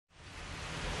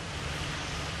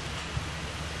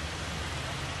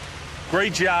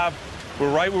great job.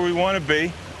 We're right where we want to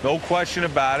be, no question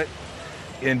about it.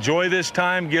 Enjoy this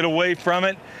time, get away from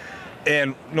it,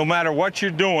 and no matter what you're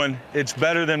doing, it's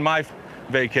better than my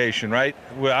vacation, right?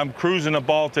 I'm cruising the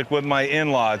Baltic with my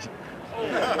in-laws.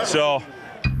 So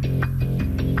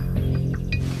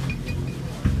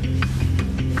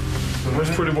where's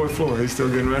Pretty Boy Floyd? He's still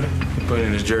getting ready? Putting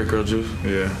in his Jerry Curl juice.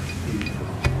 Yeah.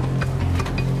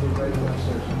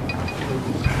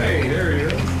 Hey, there he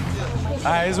is.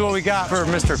 All right, this is what we got for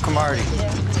Mr. Camardi.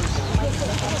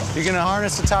 You're gonna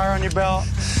harness the tire on your belt.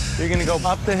 You're gonna go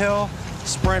up the hill,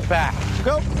 sprint back.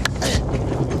 Go.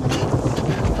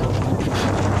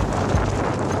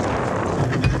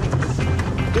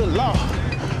 Good Lord.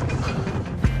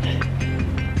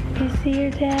 You see your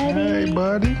daddy? Hey,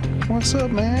 buddy. What's up,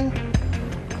 man?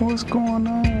 What's going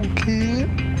on, kid?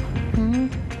 Hmm?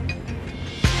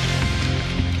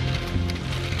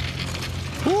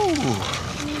 Ooh,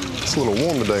 it's a little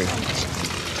warm today.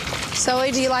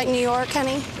 Zoe, do you like New York,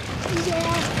 honey?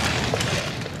 Yeah.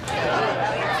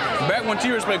 Back when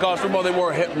T-Respect college football, they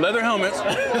wore leather helmets.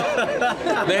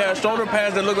 They had shoulder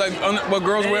pads that look like what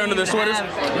girls wear under their sweaters.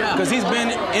 Because he's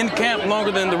been in camp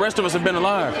longer than the rest of us have been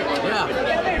alive.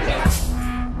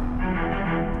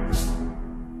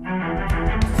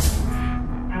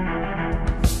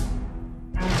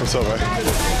 What's up, man?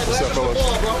 What's up, fellas?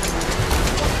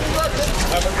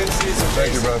 Have a good season.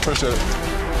 Thank you, bro. Appreciate it.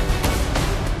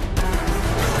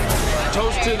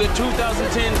 Toast to the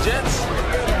 2010 Jets,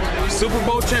 Super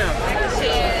Bowl champ.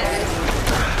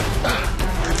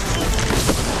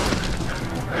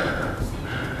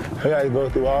 We gotta go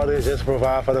through all this just to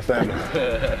provide for the family.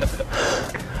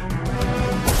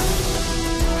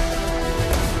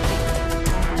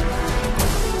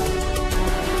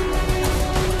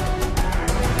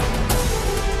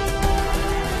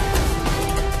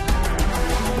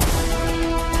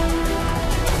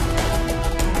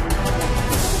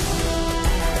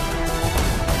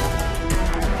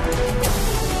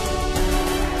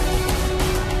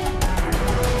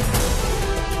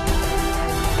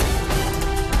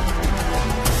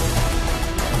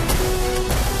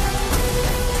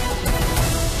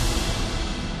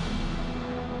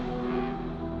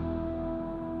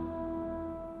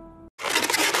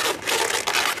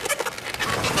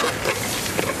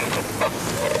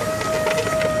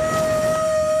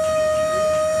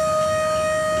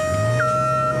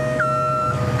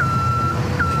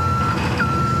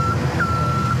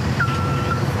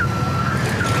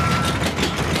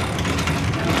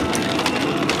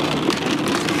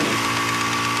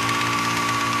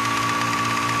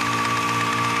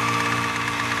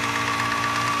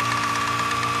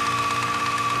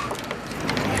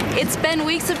 It's been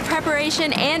weeks of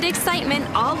preparation and excitement,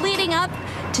 all leading up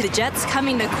to the Jets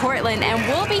coming to Cortland, and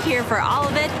we'll be here for all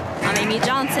of it. I'm Amy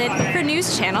Johnson for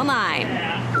News Channel 9.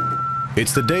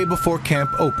 It's the day before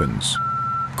camp opens.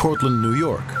 Cortland, New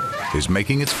York is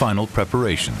making its final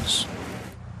preparations.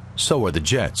 So are the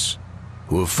Jets,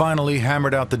 who have finally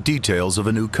hammered out the details of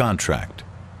a new contract.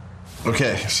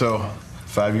 Okay, so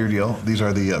 5-year deal. These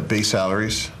are the base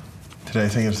salaries. Today, I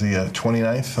think it's the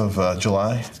 29th of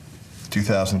July,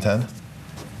 2010.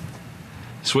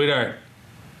 Sweetheart,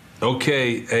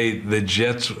 okay, hey, the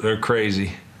Jets are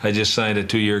crazy. I just signed a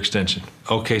 2-year extension.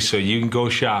 Okay, so you can go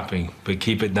shopping, but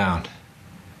keep it down.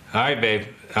 All right, babe.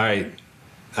 All right.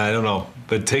 I don't know,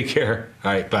 but take care.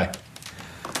 All right, bye.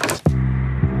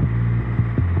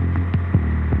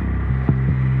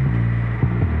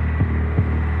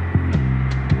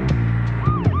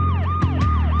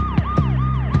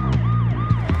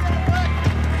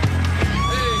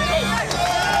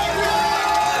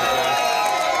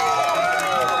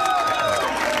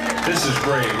 This is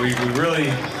great. We really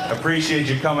appreciate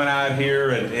you coming out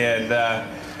here and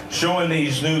showing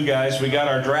these new guys. We got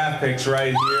our draft picks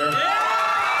right here.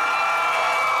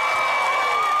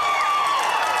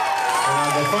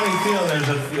 And the funny feeling, there's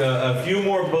a few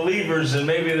more believers than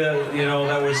maybe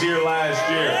that was here last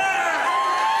year.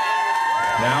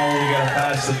 Now we got to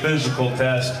pass the physical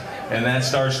test, and that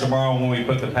starts tomorrow when we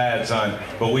put the pads on.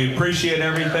 But we appreciate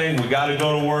everything. We got to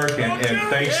go to work, and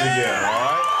thanks again. All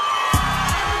right.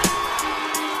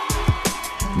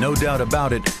 No doubt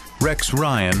about it, Rex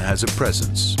Ryan has a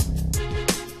presence.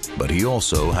 But he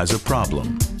also has a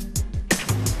problem.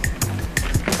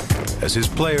 As his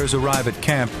players arrive at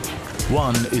camp,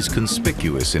 one is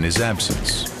conspicuous in his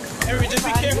absence. Just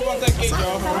be careful about that gate,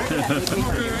 y'all.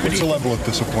 What's the level of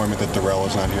disappointment that Darrell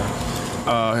is not here?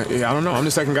 Yeah, I don't know. I'm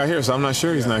the second guy here, so I'm not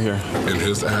sure he's not here. In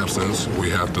his absence, we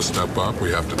have to step up.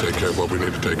 We have to take care of what we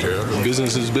need to take care of.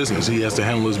 Business is business. He has to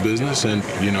handle his business, and,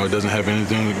 it doesn't have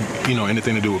anything,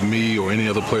 anything to do with me or any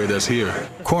other player that's here.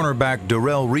 Cornerback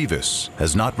Darrelle Revis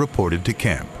has not reported to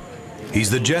camp. He's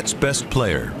the Jets' best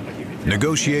player.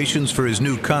 Negotiations for his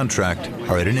new contract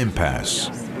are at an impasse.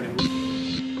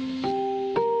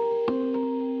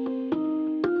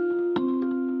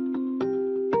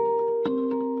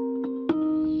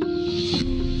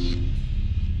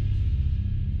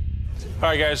 All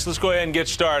right, guys, let's go ahead and get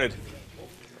started.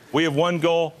 We have one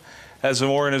goal as an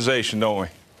organization, don't we?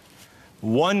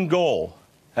 One goal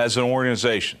as an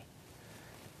organization,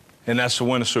 and that's to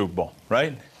win a Super Bowl,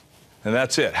 right? And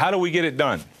that's it. How do we get it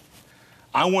done?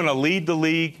 I want to lead the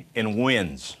league in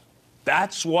wins.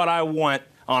 That's what I want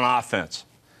on offense.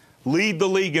 Lead the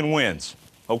league in wins,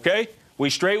 okay? We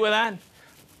straight with that?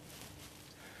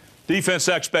 Defense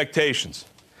expectations.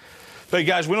 Hey,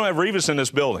 guys, we don't have Revis in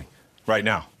this building right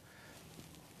now.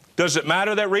 Does it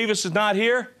matter that Revis is not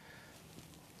here?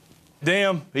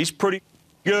 Damn, he's pretty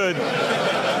good.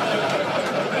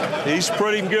 He's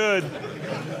pretty good.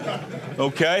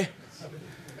 Okay?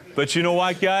 But you know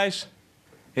what, guys?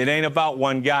 It ain't about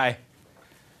one guy.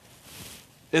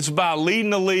 It's about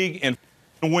leading the league in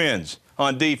wins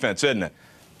on defense, isn't it?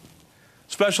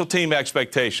 Special team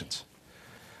expectations.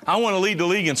 I want to lead the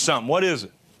league in something. What is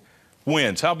it?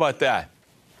 Wins. How about that?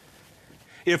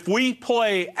 If we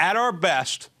play at our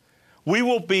best, we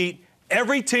will beat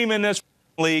every team in this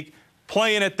league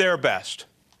playing at their best.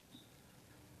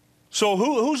 So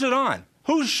who's it on?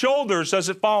 Whose shoulders does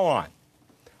it fall on?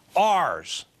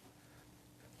 Ours.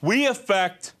 We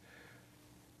affect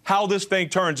how this thing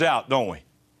turns out, don't we?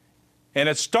 And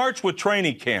it starts with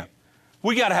training camp.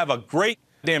 We got to have a great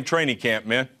damn training camp,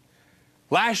 man.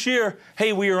 Last year,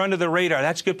 hey, we were under the radar.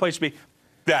 That's a good place to be.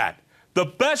 The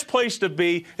best place to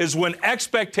be is when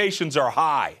expectations are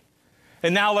high.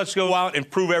 And now let's go out and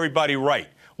prove everybody right.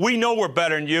 We know we're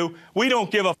better than you. We don't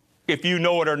give a if you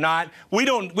know it or not. We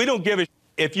don't give a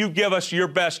if you give us your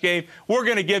best game. We're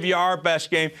going to give you our best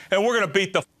game, and we're going to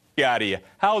beat the out of you.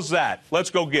 How's that?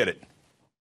 Let's go get it.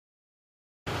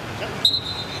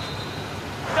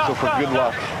 So for good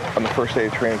luck on the first day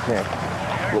of training camp,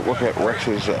 we'll look at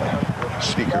Rex's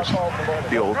sneakers,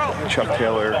 the old Chuck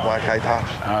Taylor black high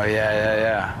tops. Oh,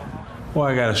 yeah. Well,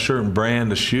 I got a certain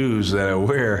brand of shoes that I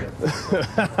wear.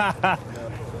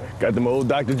 Got them old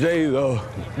Dr. J, though.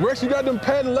 Rex, you got them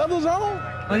patent leathers on?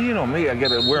 Well, you know me. I got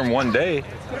to wear them one day.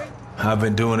 I've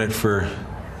been doing it for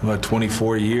about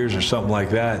 24 years or something like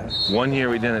that. One year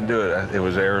we didn't do it. It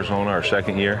was Arizona, our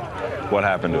second year. What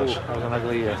happened to us? That was an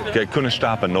ugly year. Okay, couldn't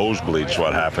stop a nosebleed is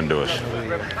what happened to us.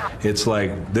 It's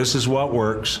like, this is what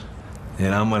works,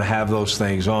 and I'm going to have those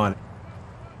things on.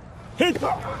 Get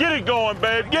it going,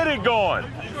 babe. Get it going.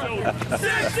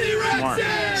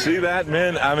 See that,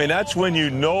 man? I mean, that's when you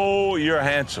know you're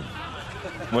handsome.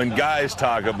 When guys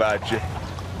talk about you.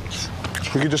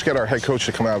 We could just get our head coach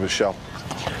to come out of his shell.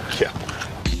 Yeah.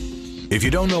 If you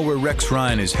don't know where Rex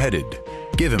Ryan is headed,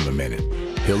 give him a minute.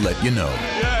 He'll let you know.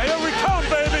 Yeah, here we come,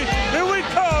 baby. Here we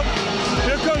come.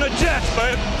 Here come the Jets,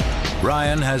 baby.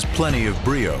 Ryan has plenty of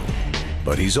brio,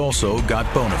 but he's also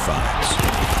got bona fides.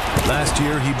 Last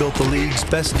year, he built the league's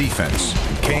best defense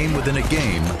and came within a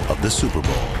game of the Super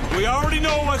Bowl. We already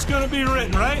know what's going to be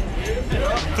written, right?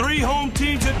 3 home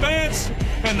teams advance,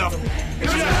 and the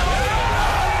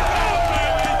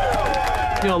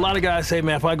You know, a lot of guys say,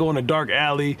 man, if I go in a dark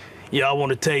alley, I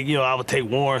want to take, I would take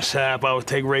Warren Sapp, I would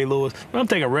take Ray Lewis. I'm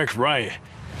taking Rex Ryan.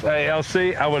 Hey,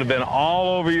 LC, I would have been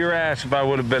all over your ass if I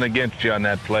would have been against you on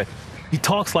that play. He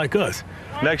talks like us.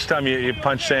 Next time you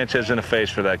punch Sanchez in the face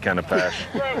for that kind of pass.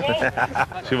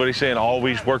 See what he's saying?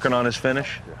 Always working on his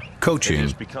finish.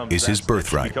 Coaching is his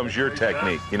birthright. It becomes your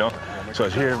technique, So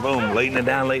it's here, boom, laying it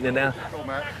down,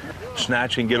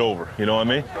 snatch and get over. You know what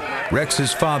I mean?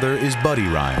 Rex's father is Buddy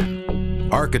Ryan,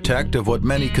 architect of what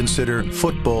many consider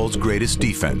football's greatest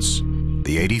defense,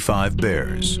 the '85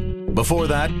 Bears. Before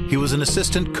that, he was an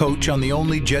assistant coach on the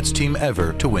only Jets team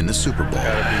ever to win the Super Bowl.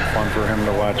 Gotta be fun for him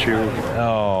to watch you.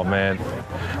 Oh, man.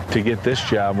 To get this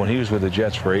job when he was with the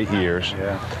Jets for 8 years.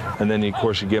 Yeah. And then, of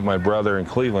course, you get my brother in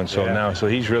Cleveland, so so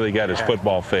he's really got his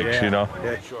football fix, Yeah.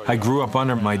 I grew up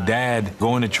under my dad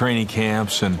going to training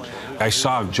camps, and I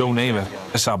saw Joe Namath.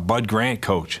 I saw Bud Grant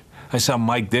coach. I saw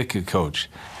Mike Ditka coach.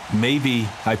 Maybe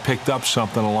I picked up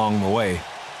something along the way.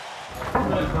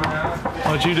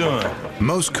 What you doing?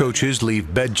 Most coaches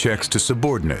leave bed checks to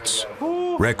subordinates.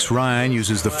 Rex Ryan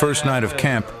uses the first night of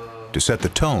camp to set the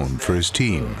tone for his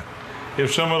team.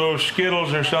 If some of those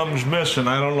Skittles or something's missing,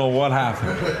 I don't know what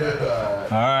happened.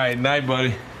 All right, night,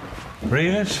 buddy.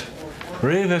 Revis?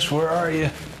 Revis, where are you?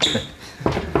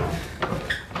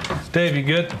 Dave, you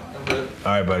good? I'm good.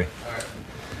 All right, buddy. All right.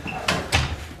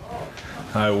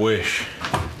 I wish.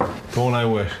 Don't I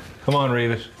wish? Come on,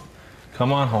 Revis.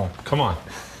 Come on home. Come on.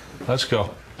 Let's go.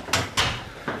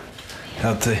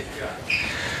 I'll tell you,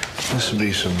 this will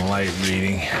be some light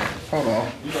reading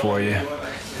for you.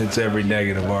 It's every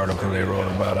negative article they wrote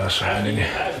about us. Thank you.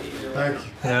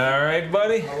 All right,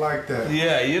 buddy? I like that.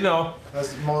 Yeah, you know.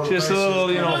 That's motivation. Just a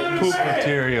little, you know, poop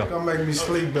material. It's gonna make me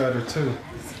sleep better, too.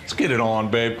 Let's get it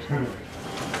on, babe.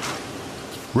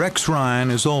 Rex Ryan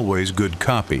is always good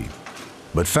copy.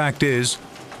 But fact is,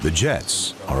 the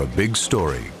Jets are a big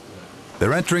story.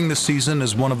 They're entering the season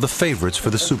as one of the favorites for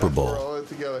the Super Bowl.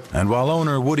 And while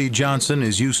owner Woody Johnson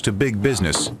is used to big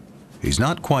business, he's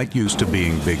not quite used to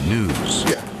being big news.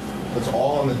 Yeah, that's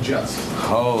all on the Jets.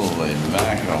 Holy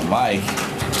mackerel, Mike.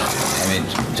 I mean,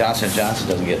 Johnson & Johnson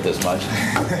doesn't get this much.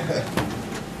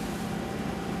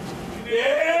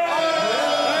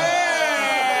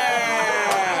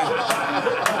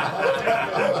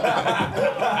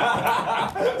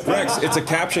 Rex, it's a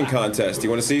caption contest. Do you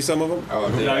want to see some of them?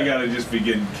 I gotta just be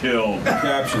getting killed.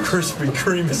 Captions. Krispy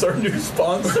Kreme is our new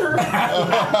sponsor.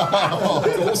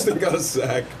 Golston got a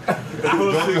sack.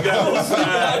 Golston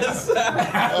got a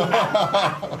sack.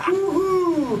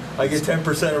 Woohoo! I get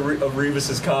 10% of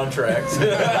Revis's contracts.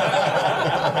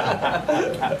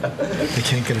 They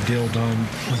can't get a deal done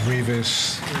with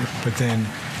Revis, but then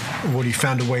Woody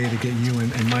found a way to get you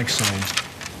and Mike signed.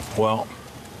 Well,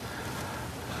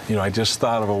 you know, I just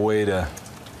thought of a way to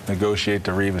negotiate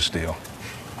the Revis deal.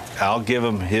 I'll give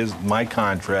him my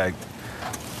contract.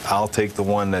 I'll take the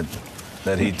one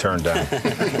that he turned down.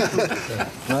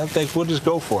 I think we'll just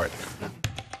go for it.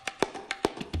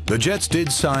 The Jets did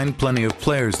sign plenty of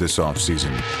players this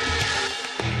offseason.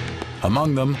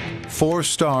 Among them, 4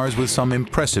 stars with some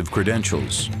impressive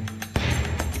credentials.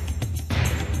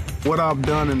 What I've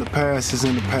done in the past is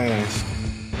in the past.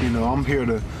 You know, I'm here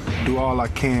to do all I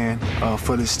can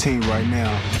for this team right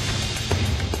now.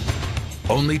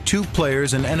 Only 2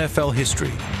 players in NFL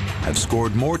history have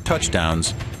scored more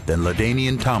touchdowns than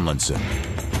LaDainian Tomlinson.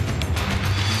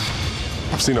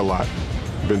 I've seen a lot,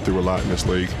 been through a lot in this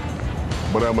league,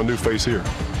 but I'm a new face here.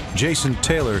 Jason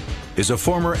Taylor is a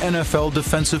former NFL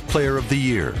Defensive Player of the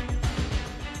Year.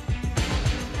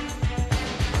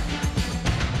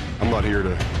 I'm not here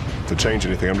to change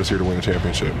anything. I'm just here to win a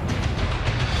championship.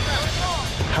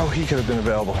 How he could have been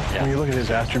available. When you look at his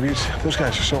attributes, those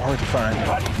guys are so hard to find.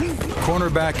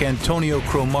 Cornerback Antonio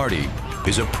Cromartie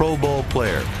is a Pro Bowl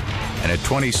player, and at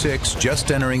 26, just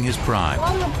entering his prime.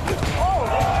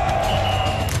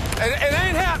 It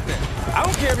ain't happening. I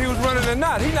don't care if he was running or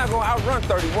not. He's not going to outrun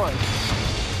 31.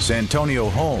 Santonio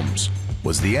Holmes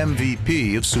was the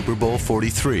MVP of Super Bowl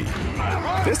 43.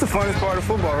 This is the funnest part of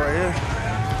football right here.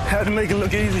 Had to make it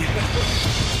look easy.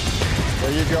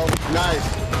 There you go. Nice.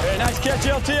 Hey, nice catch,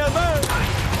 LTFO.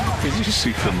 Did you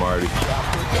see Cromartie?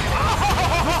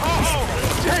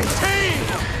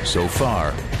 JT! So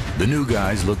far, the new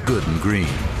guys look good in green.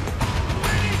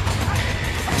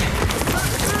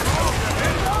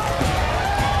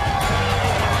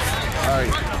 All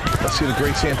right, let's see the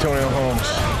great Santonio Holmes.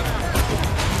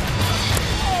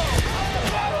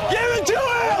 Give it to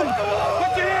him!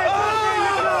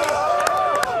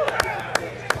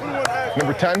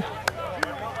 Number 10?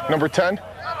 Number 10?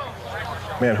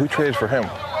 Man, who traded for him?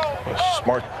 What a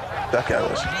smart that guy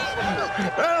was.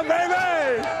 Oh, baby!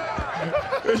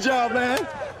 Good job, man.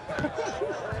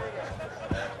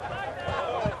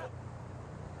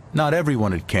 Not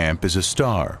everyone at camp is a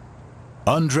star.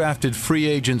 Undrafted free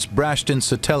agents Brashton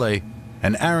Satele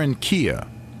and Aaron Kia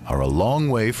are a long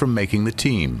way from making the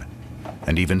team,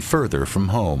 and even further from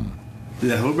home.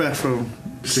 Yeah, we're back from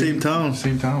same town.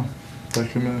 Same town.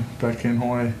 Back in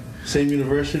Hawaii. Same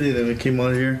university that we came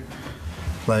out here.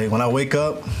 Like when I wake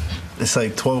up, it's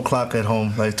like 12 o'clock at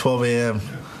home, like 12 a.m.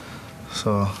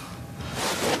 So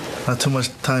not too much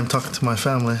time talking to my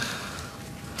family.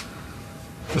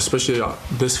 Especially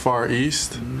this far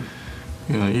east,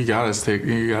 you know, you gotta stick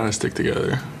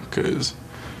together because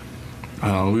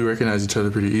we recognize each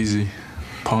other pretty easy.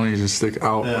 Ponies just stick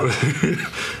out. Yeah.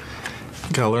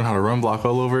 Gotta learn how to run block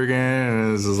all over again,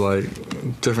 and it's just like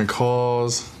different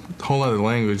calls, whole other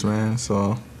language, man.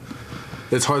 So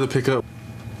it's hard to pick up.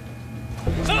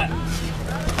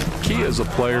 Kia is a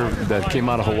player that came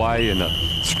out of Hawaii in a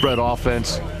spread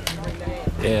offense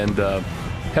and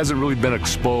hasn't really been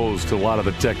exposed to a lot of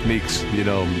the techniques, you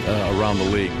know, around the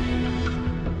league.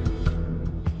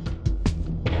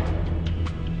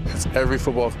 It's every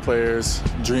football player's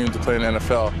dream to play in the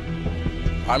NFL.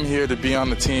 I'm here to be on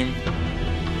the team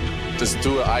just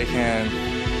do what I can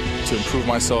to improve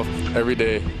myself every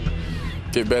day,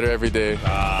 get better every day.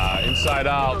 Inside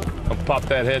out. I'll pop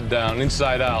that head down.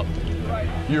 Inside out.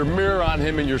 Your mirror on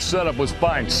him and your setup was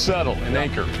fine. Settle and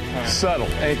anchor. Settle,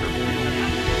 anchor.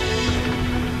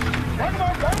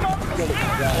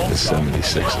 The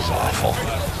 76 is awful.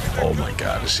 Oh my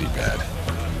God, is he bad.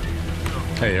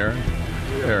 Hey, Aaron.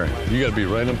 Aaron, you got to be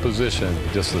right in position.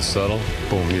 Just the settle.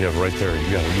 Boom, you have right there.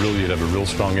 You have a real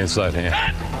strong inside hand.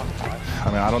 I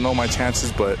mean, I don't know my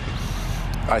chances, but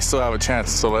I still have a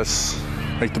chance, so let's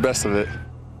make the best of it.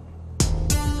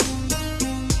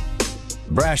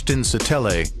 Brashton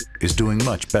Satele is doing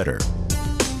much better.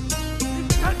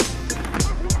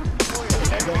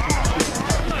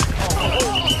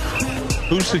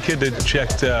 Who's the kid that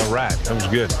checked Rat? That was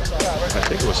good. I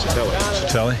think it was Satele.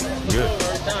 Satele? Good.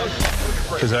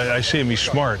 Because I see him, he's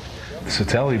smart.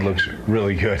 Satele looks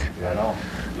really good.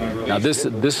 Now this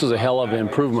is a hell of an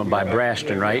improvement by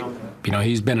Brashton, right? You know,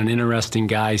 he's been an interesting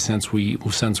guy since we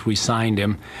signed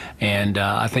him, and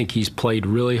I think he's played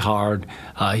really hard.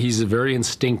 He's a very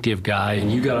instinctive guy,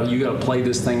 and you gotta play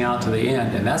this thing out to the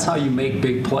end, and that's how you make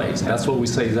big plays. That's what we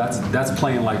say. That's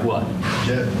playing like what?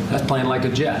 Jet. That's playing like a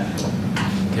jet.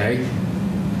 Okay.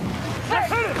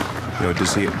 You know,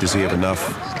 does he have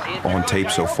enough on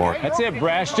tape so far? That's it,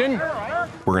 Brashton.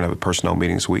 We're going to have a personnel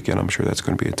meeting this weekend. I'm sure that's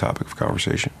going to be a topic of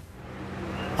conversation.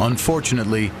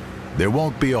 Unfortunately, there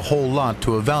won't be a whole lot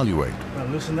to evaluate.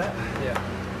 Loosen that? Yeah.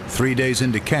 3 days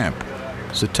into camp,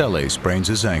 Satele sprains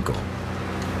his ankle.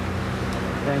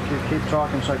 Thank you. Keep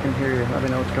talking so I can hear you. Let me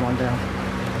know what's going down.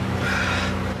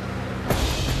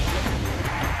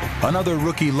 Another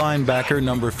rookie linebacker,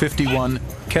 number 51,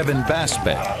 Kevin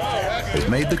Baspet, has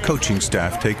made the coaching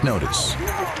staff take notice.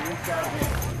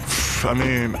 I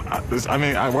mean,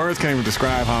 words can't even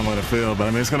describe how I'm gonna feel, but I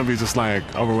mean, it's gonna be just like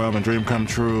overwhelming, dream come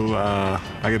true. I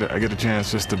get a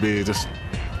chance just to be, just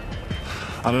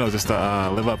I don't know, just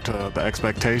to live up to the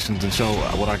expectations and show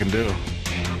what I can do.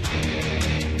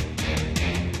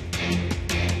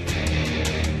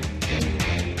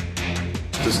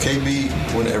 Does KB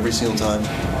win every single time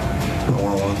on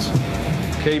one-on-ones?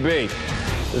 KB,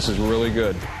 this is really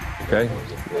good. Okay,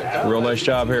 real nice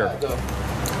job here.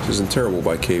 This isn't terrible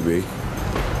by KB.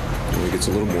 When he gets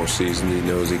a little more seasoned, he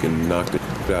knows he can knock the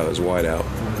out of his wide out.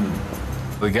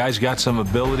 The guy's got some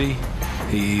ability.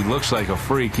 He looks like a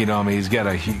freak, you know. I mean, he's got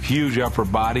a huge upper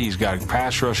body. He's got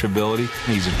pass rush ability.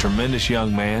 He's a tremendous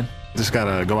young man. Just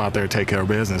gotta go out there and take care of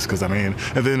business, because I mean,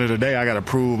 at the end of the day, I gotta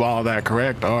prove all that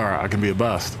correct, or I can be a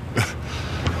bust.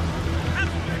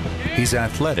 He's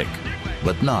athletic,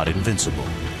 but not invincible.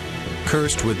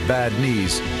 Cursed with bad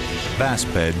knees,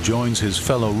 Basped joins his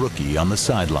fellow rookie on the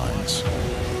sidelines.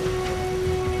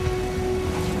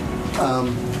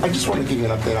 I just want to give you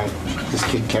an update on this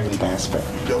kid, Kevin Baspet.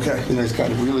 Okay. You know, he's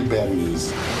got really bad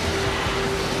knees.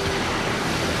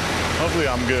 Hopefully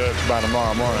I'm good by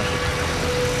tomorrow morning,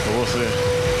 but we'll see.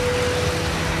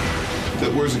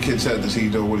 Where's the kid's head? Does he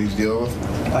know what he's dealing with?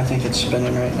 I think it's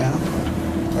spinning right now.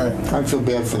 All right. I feel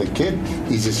bad for the kid.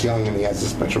 He's just young and he has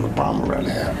this much of a problem already.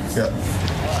 Yeah.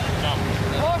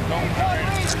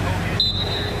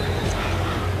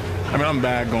 I mean, I'm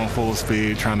back going full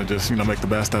speed, trying to just, make the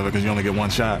best of it, because you only get one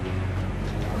shot.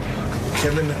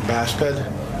 Kevin Basped?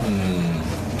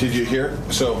 Did you hear?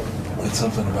 So it's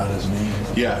something about his knee.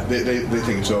 Yeah, they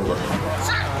think it's over.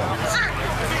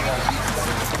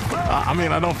 I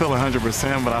mean, I don't feel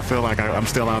 100%, but I feel like I'm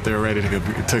still out there ready to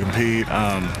compete,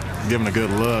 giving a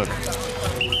good look.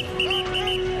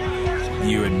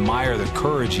 You admire the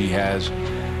courage he has,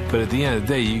 but at the end of the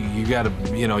day, you got to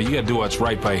do what's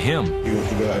right by him.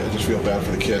 I just feel bad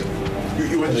for the kid.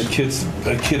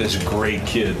 The kid is a great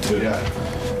kid too. Yeah.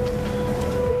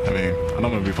 I mean, I know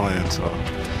I'm gonna be playing, so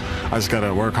I just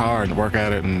gotta work hard and work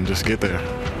at it and just get there.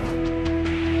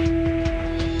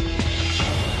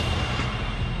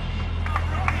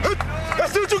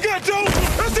 That's what you got, Joe!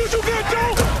 That's what you got,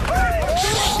 Joe!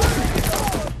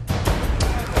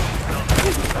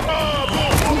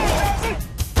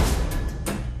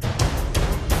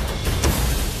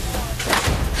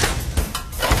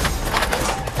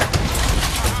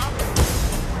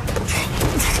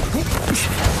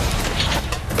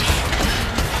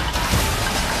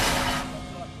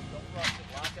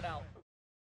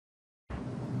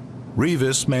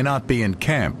 Revis may not be in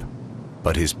camp,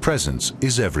 but his presence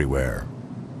is everywhere.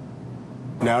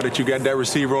 Now that you got that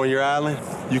receiver on your island,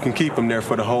 you can keep him there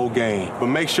for the whole game. But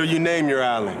make sure you name your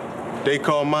island. They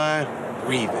call mine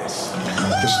Revis.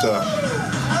 I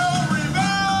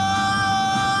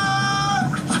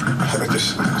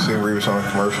just seen Revis on a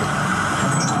commercial.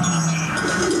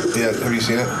 Yeah, have you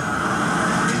seen it?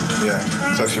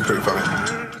 Yeah, it's actually pretty funny.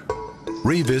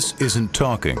 Revis isn't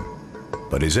talking,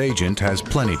 but his agent has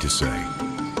plenty to say.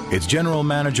 It's General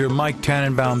Manager Mike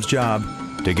Tannenbaum's job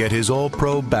to get his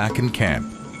All-Pro back in camp.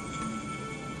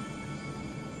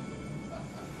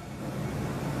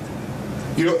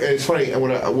 You know, it's funny,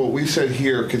 what we said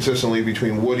here consistently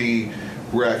between Woody,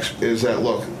 Rex, is that,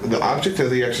 look, the object of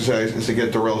the exercise is to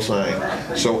get Darrell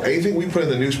signed. So anything we put in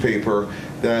the newspaper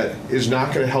that is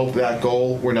not going to help that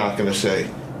goal, we're not going to say.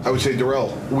 I would say,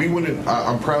 Darrell, we wouldn't,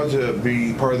 I'm proud to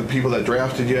be part of the people that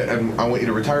drafted you, and I want you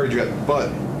to retire you, but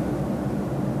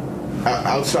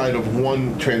outside of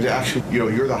one transaction, you know,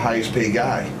 you're the highest paid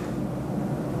guy.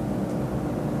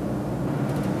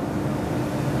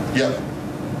 Yep.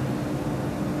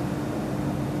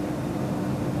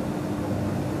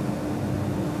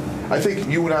 I think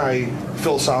you and I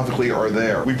philosophically are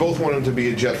there. We both want him to be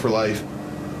a Jet for life.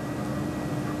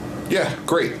 Yeah,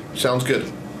 great. Sounds good.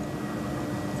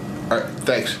 All right,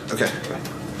 thanks. Okay.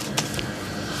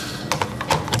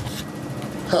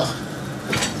 Huh.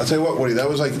 I'll tell you what, Woody, that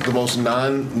was like the most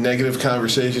non-negative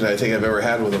conversation I think I've ever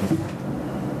had with him.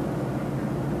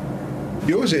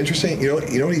 You know what was interesting? You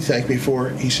know what he thanked me for?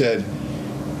 He said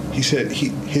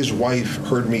his wife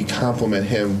heard me compliment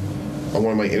him on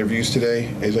one of my interviews today.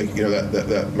 And he's like, you know,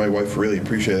 that my wife really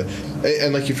appreciated it.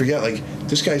 And like, you forget, like,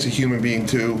 this guy's a human being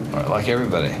too. Like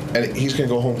everybody. And he's gonna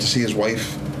go home to see his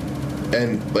wife,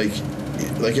 and like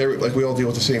we all deal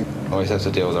with the same. Always have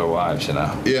to deal with our wives, you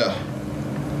know. Yeah.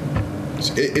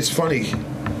 It's funny,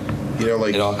 you know,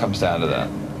 like, it all comes down to that.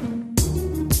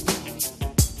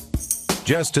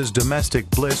 Just as domestic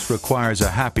bliss requires a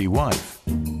happy wife,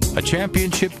 a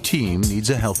championship team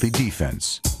needs a healthy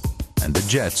defense. And the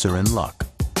Jets are in luck.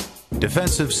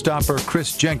 Defensive stopper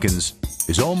Chris Jenkins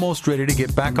is almost ready to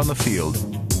get back on the field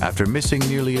after missing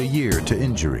nearly a year to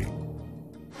injury.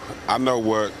 I know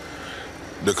what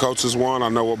the coaches want. I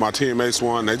know what my teammates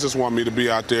want. They just want me to be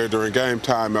out there during game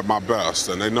time at my best.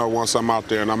 And they know once I'm out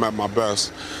there and I'm at my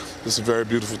best, it's a very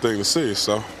beautiful thing to see.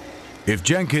 So, if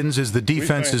Jenkins is the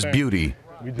defense's beauty,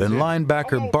 then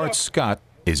linebacker Bart Scott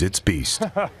is its beast.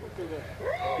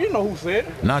 You know who said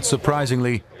it. Not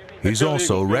surprisingly, he's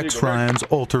also Rex Ryan's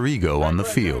alter ego on the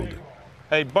field.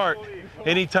 Hey, Bart,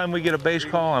 anytime we get a base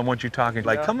call, I want you talking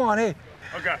like, come on, hey.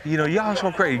 You know, y'all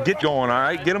so crazy. Get going, all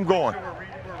right? Get them going.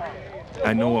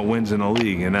 I know what wins in the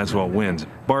league, and that's what wins.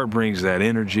 Bart brings that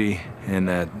energy and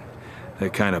that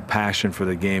kind of passion for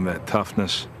the game, that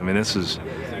toughness. I mean, this is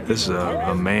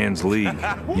a man's league.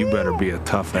 You better be a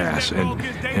tough ass,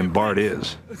 and Bart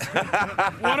is.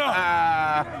 What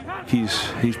up?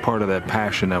 He's part of that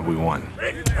passion that we want.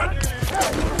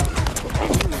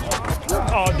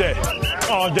 All day.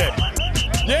 All day.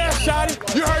 Yeah,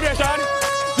 Shotty. You heard that, Shotty.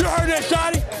 You heard that,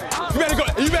 Shotty.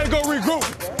 You better go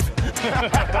regroup.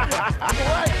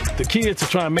 The key is to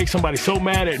try and make somebody so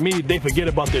mad at me they forget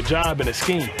about their job and the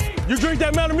scheme. You drink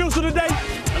that Mountain Mucil today?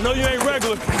 I know you ain't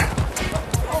regular.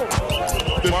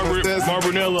 Mark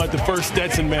Brunell like the first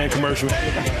Stetson man commercial.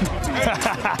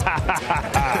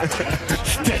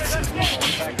 Stetson.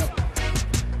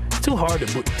 It's too hard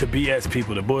to BS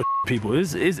people, to bullshit people.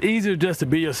 It's easier just to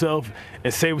be yourself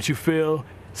and say what you feel.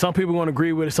 Some people won't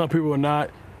agree with it, some people will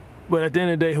not. But at the end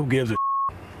of the day, who gives a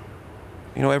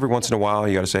You know, every once in a while,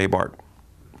 you got to say, hey, Bart,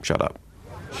 shut up.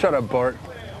 Shut up, Bart.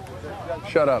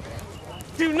 Shut up.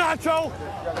 You nacho!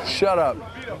 Shut up.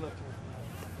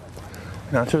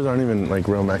 Nachos aren't even like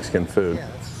real Mexican food.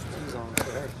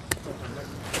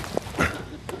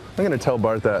 I'm gonna tell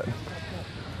Bart that.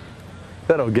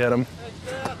 That'll get him.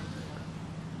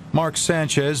 Mark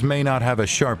Sanchez may not have a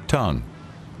sharp tongue,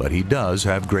 but he does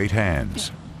have great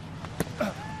hands.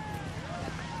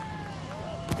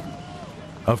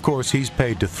 Of course, he's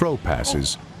paid to throw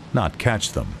passes, not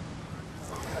catch them.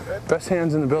 Best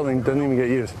hands in the building, doesn't even get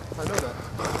used. I know that.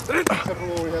 Except for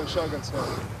when we have shotguns now.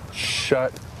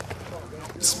 Shut.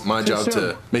 It's my job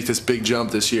to make this big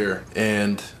jump this year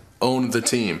and own the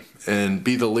team and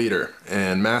be the leader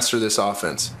and master this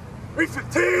offense. Reach the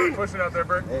team! Push it out there,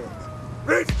 Bert.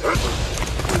 Reach.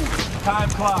 Time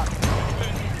clock.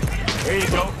 There you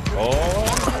go.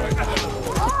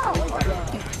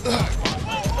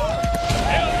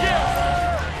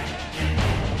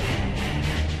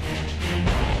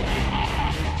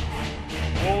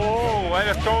 Way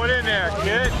to throw it in there,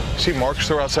 kid. See Marcus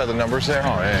throw outside the numbers there?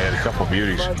 Oh, yeah, he had a couple of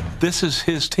beauties. This is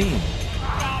his team.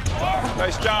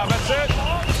 Nice job, that's it.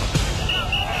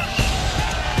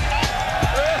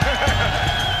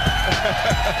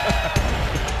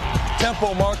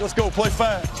 Tempo, Mark, let's go, play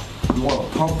fast. You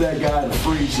want to pump that guy to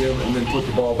freeze him and then put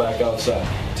the ball back outside.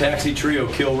 Taxi trio,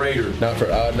 kill Raider. Not for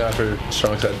odd, not for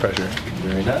strong side pressure.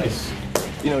 Very nice.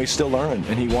 he's still learning,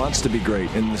 and he wants to be great.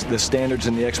 And the standards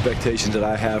and the expectations that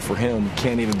I have for him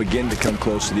can't even begin to come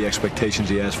close to the expectations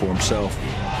he has for himself.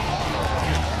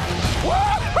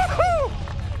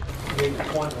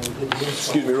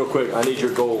 Excuse me real quick. I need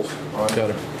your goals. All right. Got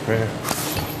it. Right here.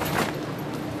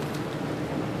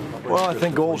 Well, I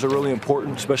think goals are really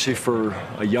important, especially for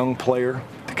a young player,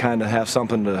 to kind of have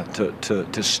something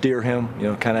to steer him,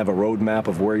 kind of have a roadmap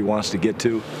of where he wants to get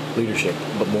to. Leadership,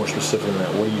 but more specific than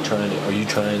that. Where are you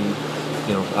trying,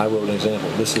 I wrote an example.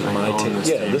 This is my team.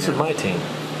 Yeah, this is my team.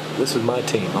 This is my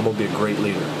team. I'm going to be a great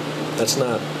leader. It's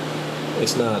not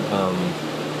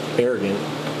arrogant.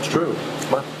 It's true. It's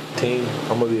my team.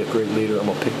 I'm going to be a great leader. I'm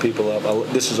going to pick people up.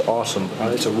 This is awesome.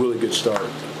 It's a really good start.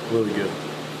 Really good.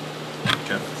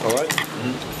 Okay. All right?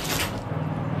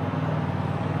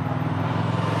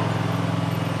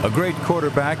 A great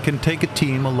quarterback can take a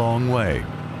team a long way.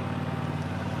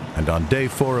 And on day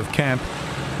 4 of camp,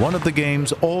 one of the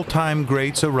game's all-time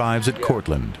greats arrives at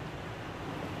Cortland.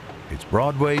 It's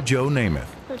Broadway Joe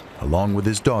Namath, along with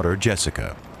his daughter,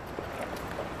 Jessica.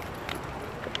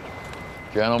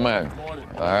 Gentlemen,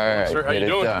 all right, Sir, how get you it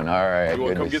doing? done. All right, You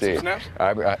want good to to come get see some you.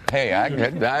 snaps? Hey, I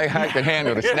can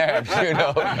handle the snaps,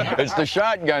 It's the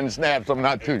shotgun snaps I'm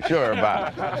not too sure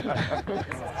about.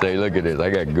 Say, look at this. I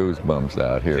got goosebumps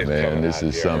out here, man. This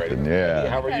is something. Yeah.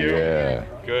 How are you? Yeah.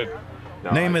 Good.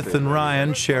 Namath and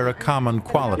Ryan share a common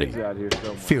quality,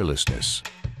 fearlessness.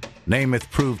 Namath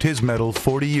proved his mettle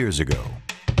 40 years ago.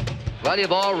 Well,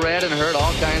 you've all read and heard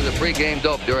all kinds of pre-game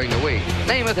dope during the week.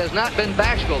 Namath has not been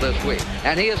bashful this week,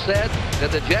 and he has said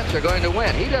that the Jets are going to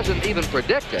win. He doesn't even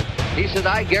predict it. He said,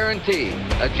 I guarantee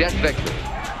a Jet victory.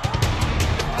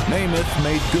 Namath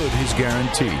made good his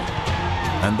guarantee.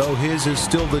 And though his is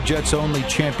still the Jets' only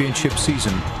championship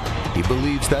season, he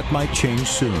believes that might change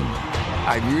soon.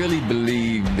 I really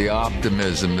believe the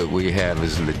optimism that we have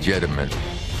is legitimate.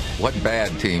 What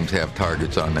bad teams have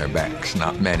targets on their backs?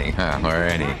 Not many, or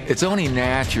any. It's only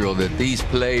natural that these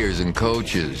players and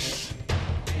coaches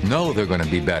know they're going to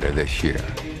be better this year.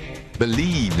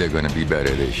 Believe they're going to be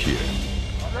better this year.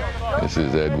 This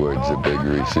is Edwards, a big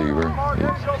receiver. Oh,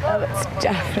 it's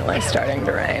definitely starting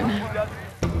to rain.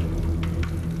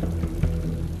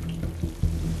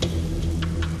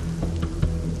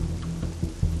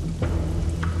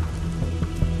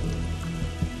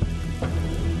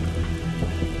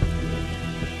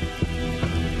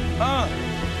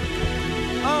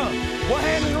 One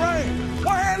hand in the rain.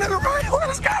 One hand in the rain.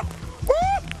 Let's go. Woo!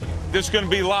 This is going to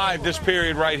be live, this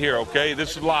period right here, okay?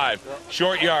 This is live.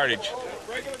 Short yardage.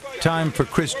 Time for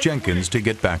Chris Jenkins to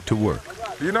get back to work.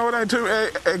 You know, it ain't too,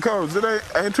 hey, Coach, it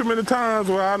ain't too many times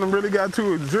where I done really got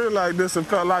to a drill like this and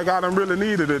felt like I done really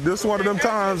needed it. This is one of them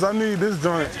times I need this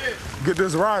joint. Get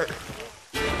this right.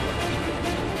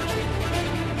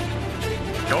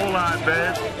 Goal line,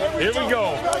 man. Here we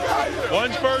go.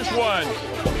 One's first one.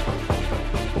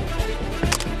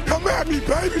 Come at me,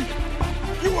 baby.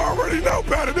 You already know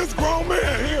better. This grown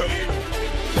man here.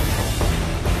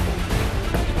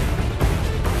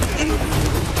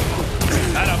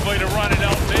 That's a way to run it,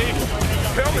 LT.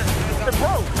 Tell me, it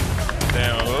broke.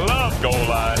 Damn, love goal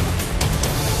line.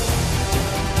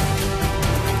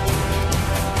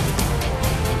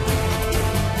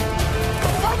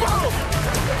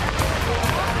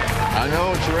 I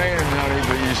know it's raining, honey,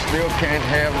 but you still can't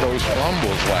have those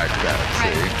fumbles like that,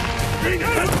 see?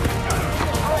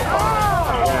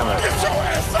 Get your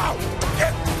ass out!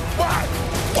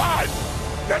 Why?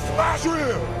 That's my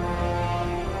drill.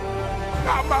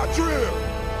 Not my drill.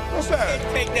 What's that?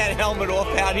 Take that helmet off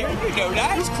out here. You know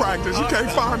that. It's practice. You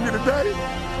can't find me today.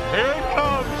 Here it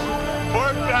comes.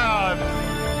 Fourth down.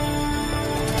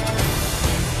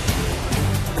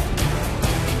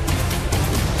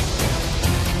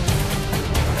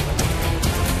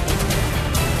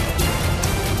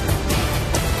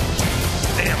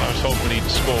 Damn, I was hoping he'd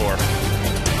score.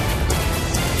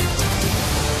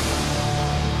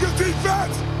 Good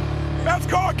defense. That's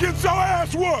called get your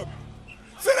ass whooped.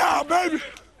 Sit down, baby.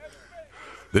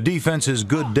 The defense's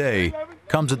good day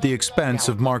comes at the expense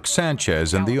of Mark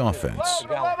Sanchez and the offense.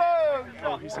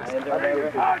 Push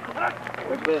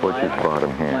his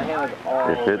bottom hand.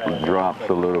 If it drops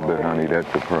a little bit, honey, that's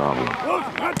a problem.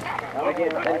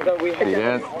 See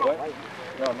that?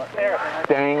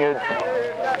 Dang it.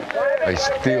 I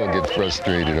still get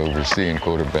frustrated over seeing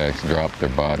quarterbacks drop their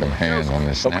bottom hand on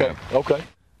the snap. Okay.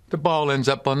 The ball ends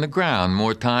up on the ground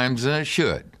more times than it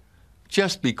should,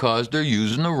 just because they're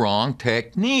using the wrong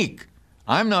technique.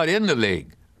 I'm not in the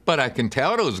league, but I can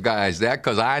tell those guys that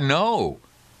because I know.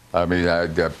 I mean, I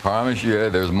promise you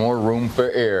there's more room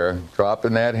for error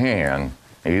dropping that hand,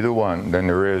 either one, than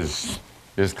there is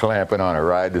Just clamping on it,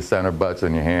 right? The center butts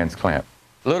and your hands clamp.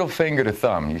 Little finger to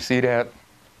thumb, you see that?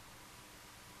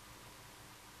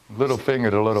 Little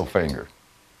finger to little finger.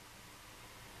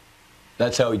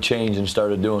 That's how he changed and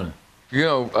started doing it. You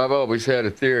know, I've always had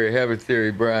a theory, I have a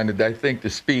theory, Brian, that I think the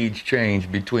speeds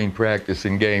change between practice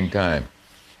and game time.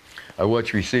 I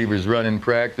watch receivers run in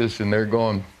practice and they're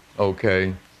going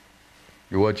okay.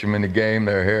 You watch them in the game,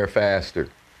 they're a hair faster.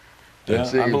 Yeah,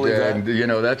 I believe that. And, you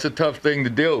know, that's a tough thing to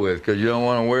deal with because you don't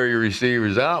want to wear your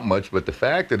receivers out much. But the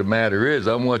fact of the matter is,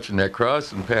 I'm watching that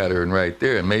crossing pattern right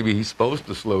there, and maybe he's supposed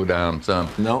to slow down some.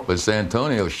 No. But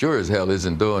Santonio sure as hell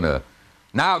isn't doing a,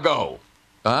 now go.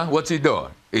 Huh? What's he doing?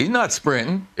 He's not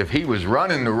sprinting. If he was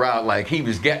running the route like he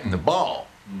was getting the ball,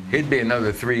 he'd be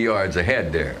another 3 yards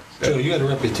ahead there. Joe, you had a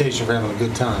reputation for having a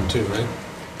good time, too, right?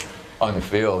 On the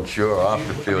field, sure. Off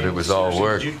the field, it was all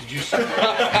work. Did you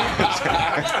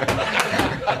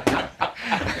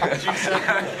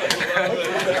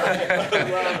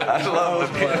I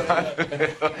love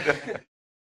the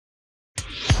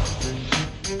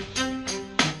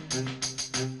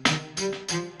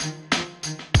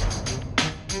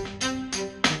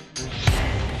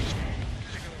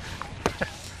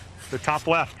The top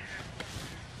left.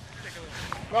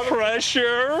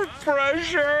 Pressure,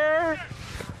 pressure.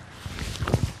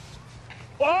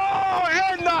 Oh,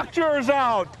 and knocked yours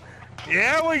out.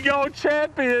 There we go,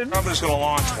 champion. I'm just gonna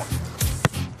launch one.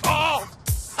 Oh!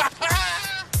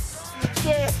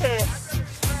 Yay!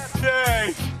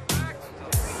 Yay!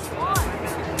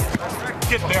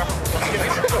 Get there.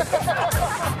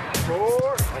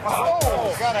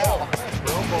 Oh, got out.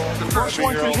 The first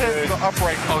one to hit the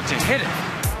upright. Oh, to hit it.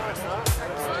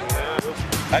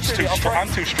 That's too strong. I'm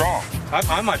too strong.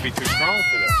 I might be too strong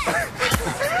for this.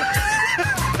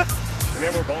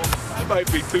 I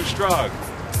might be too strong.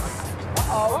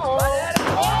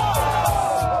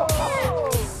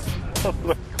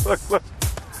 Look.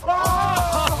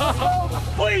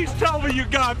 Oh! Please tell me you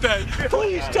got that.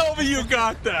 Please tell me you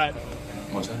got that.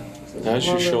 What's that? How's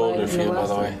your shoulder feel, by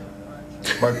the way?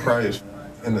 My pride is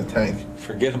in the tank.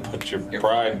 Forget about your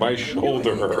pride. My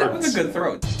shoulder hurts. That was a good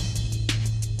throw.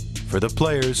 For the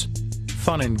players,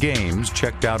 fun and games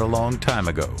checked out a long time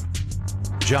ago.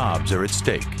 Jobs are at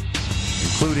stake,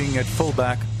 including at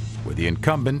fullback, where the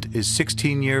incumbent is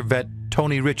 16-year vet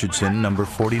Tony Richardson, number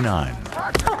 49. Come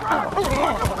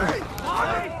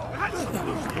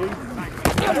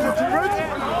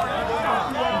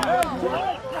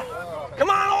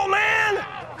on, old man!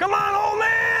 Come on, old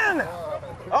man!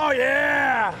 Oh,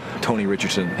 yeah! Tony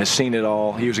Richardson has seen it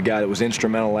all. He was a guy that was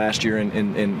instrumental last year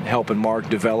in helping Mark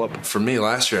develop. For me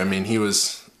last year, I mean, he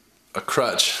was a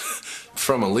crutch.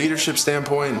 From a leadership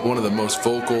standpoint, one of the most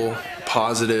vocal,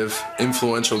 positive,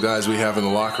 influential guys we have in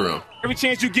the locker room. Every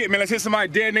chance you get, man, let's hit somebody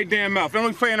dead in their damn mouth. I'm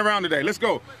only playing around today. Let's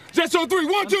go. Jets on three.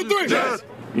 1, 2, 3. Jets.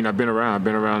 You know, I've been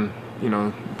around, you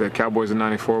know, the Cowboys in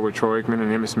 '94 with Troy Aikman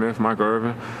and Emmitt Smith, Michael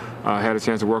Irvin. Had a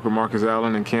chance to work with Marcus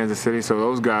Allen in Kansas City, so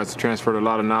those guys transferred a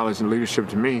lot of knowledge and leadership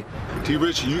to me.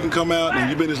 T-Rich, you can come out and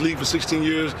you've been in this league for 16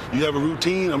 years. You have a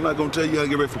routine. I'm not going to tell you how to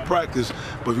get ready for practice,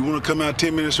 but if you want to come out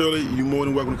 10 minutes early, you're more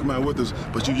than welcome to come out with us.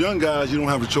 But you young guys, you don't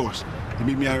have a choice. You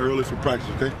meet me out early for practice,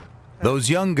 okay?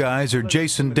 Those young guys are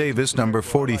Jason Davis, number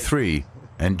 43,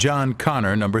 and John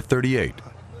Connor, number 38.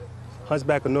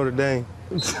 Hunchback of Notre Dame.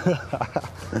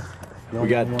 We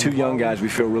got two young guys we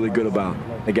feel really good about.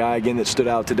 The guy, again, that stood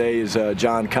out today is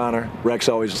John Connor. Rex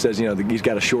always says, you know, he's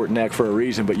got a short neck for a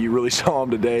reason, but you really saw him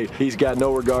today. He's got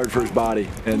no regard for his body,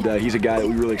 and he's a guy that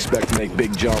we really expect to make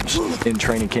big jumps in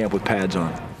training camp with pads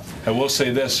on. I will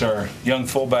say this, our young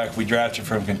fullback we drafted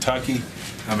from Kentucky,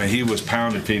 I mean, he was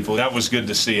pounding people. That was good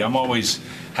to see. I'm always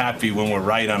happy when we're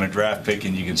right on a draft pick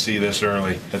and you can see this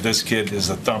early, that this kid is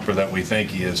the thumper that we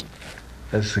think he is.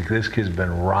 This kid's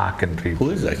been rocking people.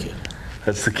 Who is that kid?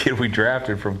 That's the kid we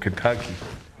drafted from Kentucky.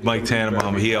 Mike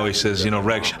Tannenbaum, he always says, you know,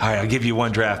 Rex, all right, I'll give you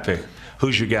one draft pick.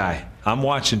 Who's your guy? I'm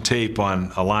watching tape on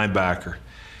a linebacker,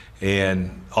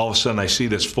 and all of a sudden I see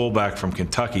this fullback from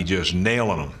Kentucky just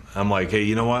nailing him. I'm like, hey,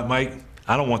 you know what, Mike?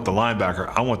 I don't want the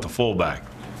linebacker. I want the fullback.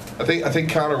 I think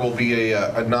Connor will be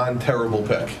a non-terrible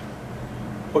pick.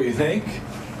 Oh, you think?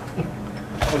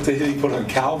 What the hell he put on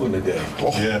Calvin today?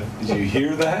 Oh. Yeah. Did you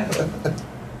hear that?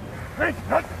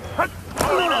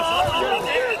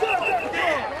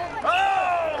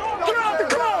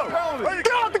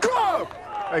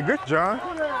 Hey, good, John.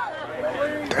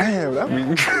 Damn, that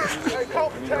means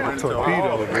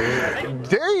torpedo, man.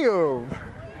 Damn.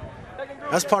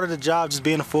 That's part of the job, just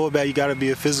being a fullback. You got to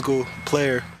be a physical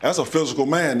player. That's a physical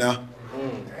man now.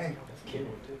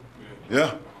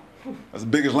 Yeah, that's the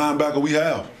biggest linebacker we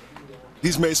have.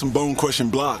 He's made some bone-crushing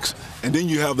blocks, and then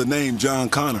you have the name John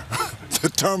Connor. The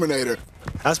Terminator.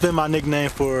 That's been my nickname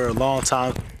for a long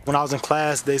time. When I was in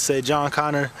class, they say John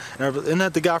Connor. Isn't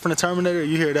that the guy from the Terminator?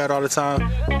 You hear that all the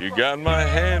time. You got my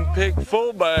hand-picked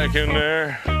fullback in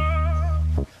there. Go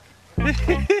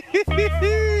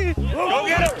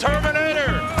get him, Terminator!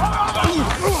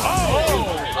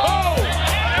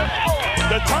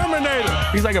 The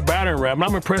Terminator! He's like a battering ram, and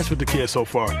I'm impressed with the kid so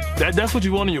far. That's what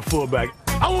you want in your fullback.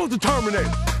 I want the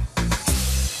Terminator!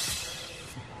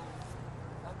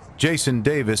 Jason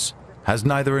Davis has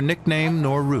neither a nickname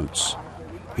nor roots.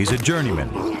 He's a journeyman,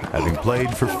 having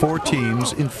played for 4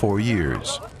 teams in 4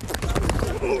 years.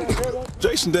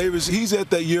 Jason Davis, he's at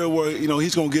that year where, you know,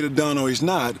 he's going to get it done or he's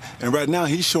not. And right now,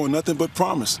 he's showing nothing but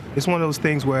promise. It's one of those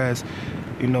things whereas,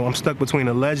 you know, I'm stuck between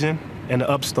a legend and an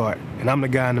upstart, and I'm the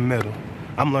guy in the middle.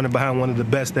 I'm learning behind one of the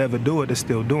best to ever do it that's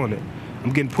still doing it.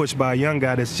 I'm getting pushed by a young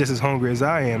guy that's just as hungry as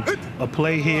I am. A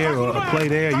play here or a play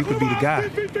there, you could be the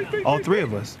guy. All 3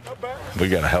 of us. We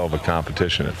got a hell of a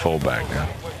competition at fullback now.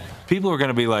 People are going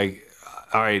to be like,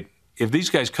 all right, if these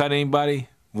guys cut anybody,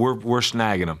 we're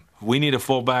snagging them. We need a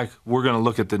fullback, we're going to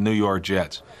look at the New York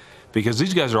Jets. Because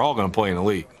these guys are all going to play in the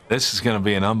league. This is going to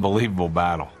be an unbelievable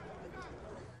battle.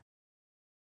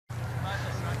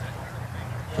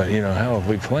 But, you know, hell, if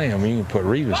we play him, you can put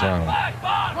Revis on him.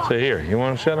 Say, here, you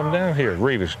want to shut him down? Here,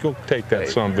 Revis, go take that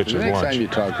son of a bitch's lunch. Next time you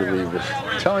talk to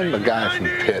Revis, tell him the guy from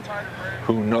Pitt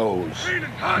who knows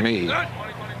me.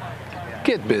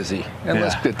 Get busy, and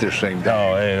let's get this thing done.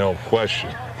 No, ain't no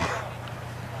question.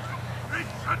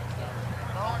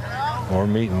 We're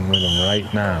meeting with him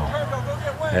right now,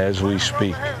 as we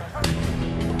speak.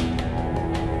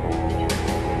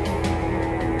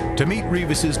 To meet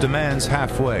Revis's demands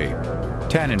halfway,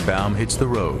 Tannenbaum hits the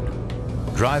road,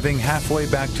 driving halfway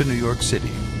back to New York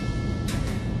City.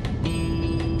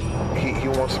 He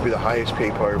wants to be the highest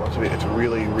paid player. He wants to be, it's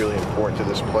really, really important to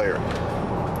this player.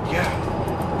 Yeah,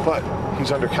 but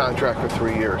he's under contract for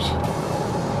 3 years.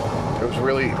 It was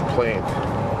really plain.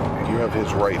 You have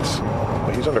his rights,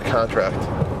 but he's under contract.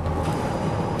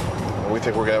 And we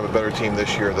think we're going to have a better team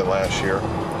this year than last year.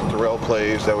 If Darrell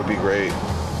plays, that would be great.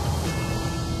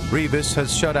 Revis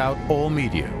has shut out all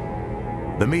media.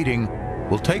 The meeting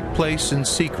will take place in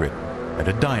secret at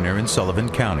a diner in Sullivan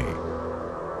County.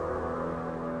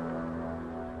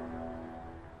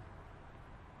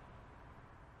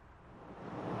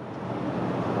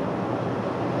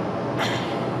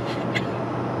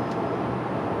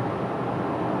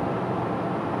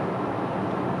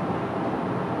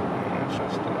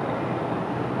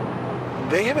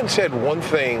 They haven't said one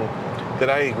thing that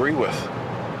I agree with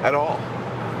at all.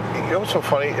 You know what's so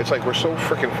funny? It's like we're so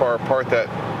freaking far apart that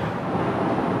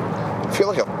I feel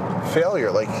like a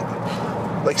failure. Like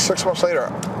 6 months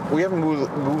later, we haven't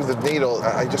moved the needle.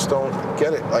 I just don't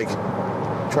get it. Like,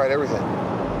 tried everything.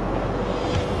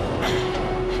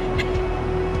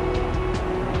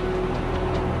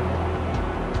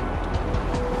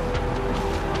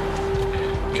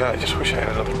 God, I just wish I had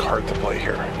another card to play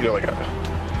here. You know, like a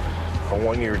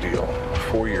 1-year deal, a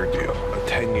 4-year deal, a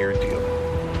 10-year deal.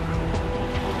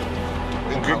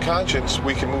 In good conscience,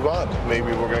 we can move on. Maybe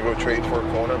we're going to go trade for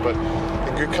a corner, but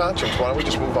in good conscience, why don't we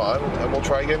just move on and we'll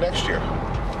try again next year.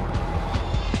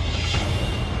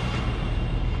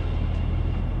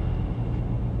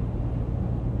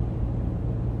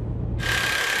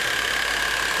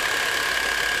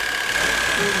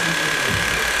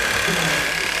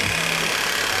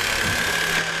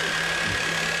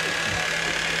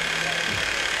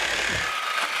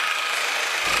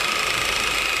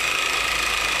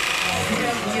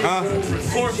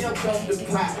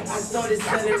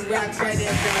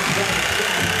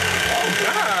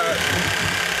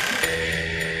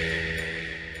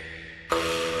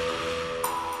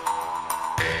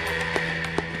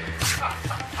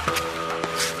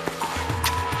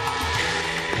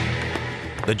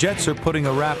 The Jets are putting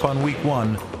a wrap on Week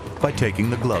 1 by taking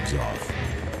the gloves off.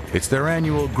 It's their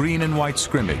annual green and white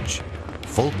scrimmage.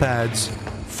 Full pads,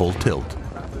 full tilt.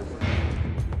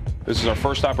 This is our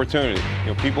first opportunity.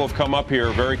 You know, people have come up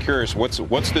here very curious. What's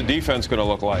the defense going to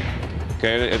look like?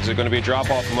 Okay, is it going to be a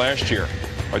drop-off from last year?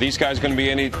 Are these guys going to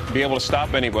be able to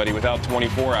stop anybody without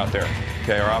 24 out there?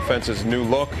 Okay, our offense is a new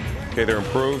look. Okay, they're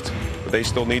improved, but they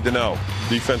still need to know.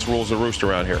 Defense rules the roost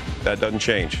around here. That doesn't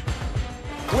change.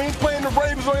 We ain't playing the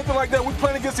Ravens or anything like that. We're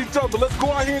playing against each other. Let's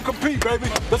go out here and compete, baby.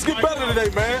 Let's get better today,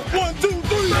 man. 1, 2,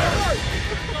 3.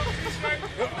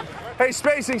 Hey,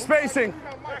 spacing.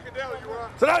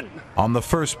 On the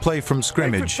first play from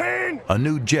scrimmage, a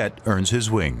new Jet earns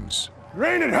his wings.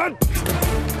 Rain and hunt.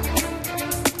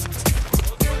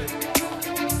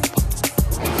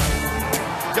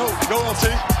 Go, LT.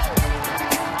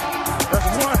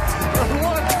 That's one.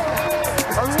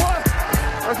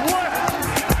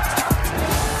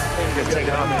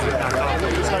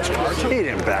 He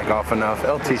didn't back off enough.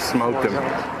 LT smoked him.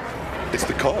 It's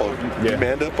the call. You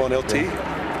manned up on LT.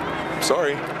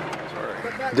 Sorry.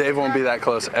 Dave won't be that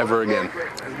close ever again.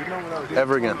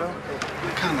 Ever again.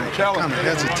 Kind of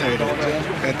hesitated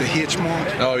at the hitch mark.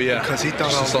 Oh, yeah. Because he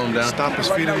thought Just to slow him down. Stop his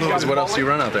feet a little bit. What else do you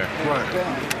run out there? Right.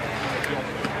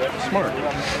 Smart.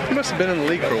 He must have been in the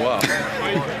league for a while.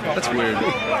 That's weird.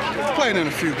 Played in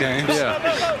a few games.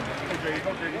 Yeah.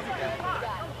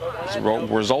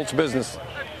 Results business.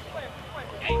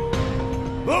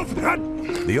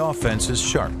 The offense is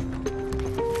sharp,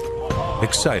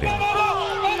 exciting,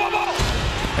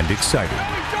 and exciting.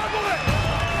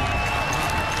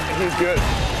 He's good.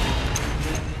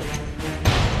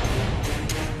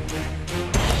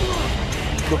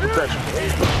 Good protection.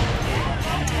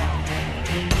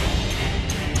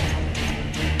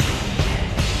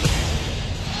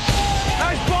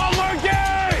 Nice ball,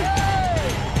 Lurkey!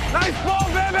 Nice ball,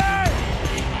 baby!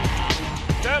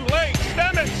 Stem late,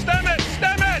 stem it, stem it,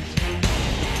 stem it!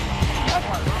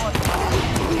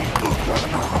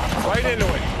 Right into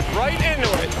it, right into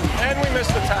it. And we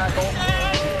missed the tackle.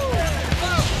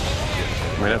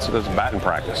 I mean, that's batting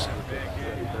practice.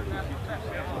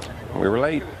 We were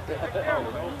late.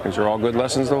 These are all good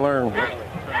lessons to learn.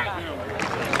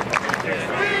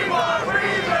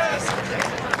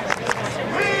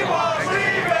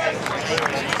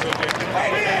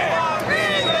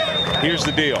 Here's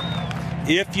the deal.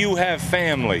 If you have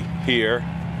family here,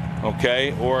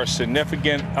 okay, or a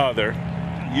significant other,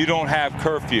 you don't have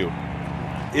curfew.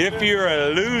 If you're a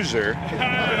loser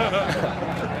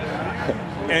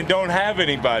and don't have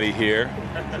anybody here,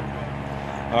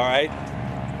 all right,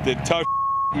 the tough,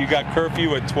 you got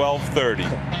curfew at 12:30,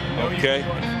 okay?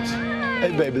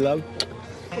 Hey, baby love.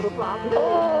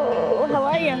 Oh, how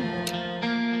are you?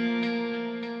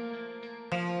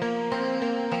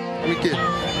 Let me get it.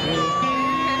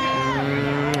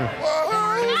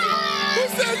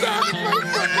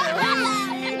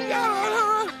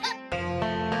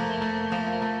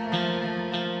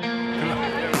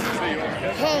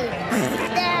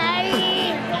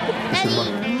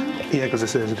 Yeah, because it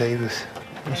says Davis.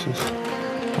 This is,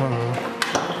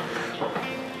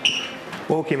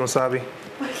 well, Kimosabi.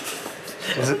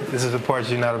 This is the parts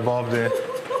you're not involved in.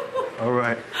 All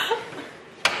right.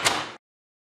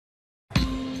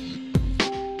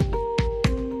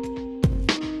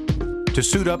 To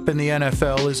suit up in the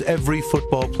NFL is every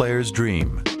football player's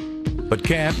dream. But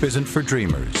camp isn't for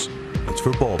dreamers. It's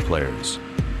for ball players.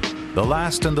 The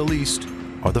last and the least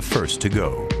are the first to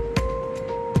go.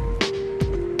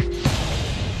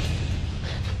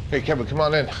 Hey, Kevin, come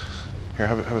on in. Here,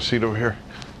 have a seat over here.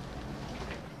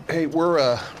 Hey,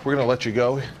 we're gonna let you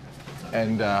go,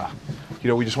 and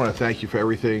we just want to thank you for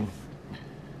everything.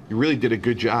 You really did a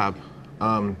good job.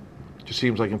 Just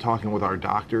seems like in talking with our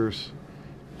doctors,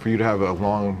 for you to have a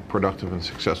long, productive, and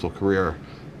successful career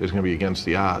is going to be against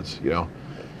the odds.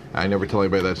 I never tell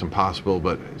anybody that's impossible,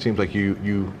 but it seems like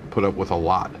you put up with a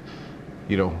lot,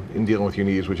 in dealing with your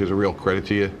knees, which is a real credit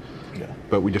to you. Yeah.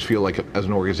 But we just feel like as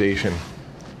an organization,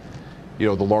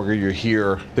 the longer you're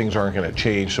here, things aren't going to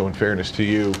change. So in fairness to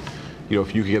you,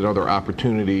 if you could get another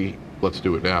opportunity, let's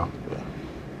do it now. Yeah.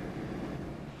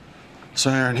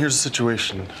 So Aaron, here's the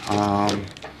situation. The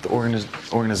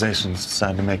organization's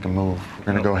decided to make a move. We're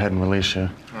going to go ahead and release you.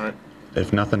 All right.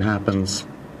 If nothing happens,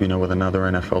 with another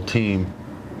NFL team,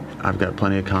 I've got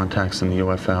plenty of contacts in the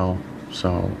UFL,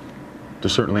 so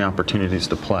there's certainly opportunities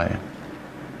to play.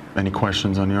 Any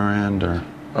questions on your end, or?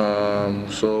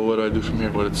 So what do I do from here?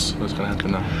 What's going to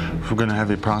happen now? We're going to have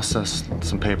you process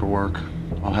some paperwork.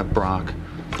 I'll have Brock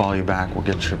follow you back. We'll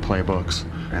get your playbooks,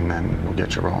 and then we'll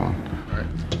get you rolling. All right.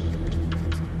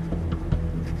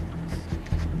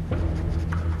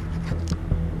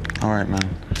 All right, man.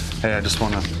 Hey, I just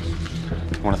want to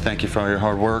thank you for all your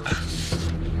hard work.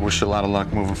 Wish you a lot of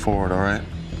luck moving forward, all right?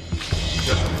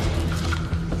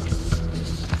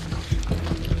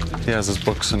 He has his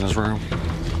books in his room.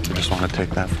 I just want to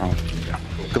take that from him.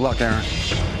 Good luck, Aaron.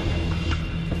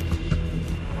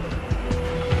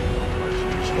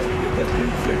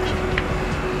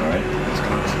 All right, let's go.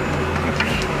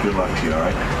 Good luck to you, all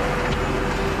right?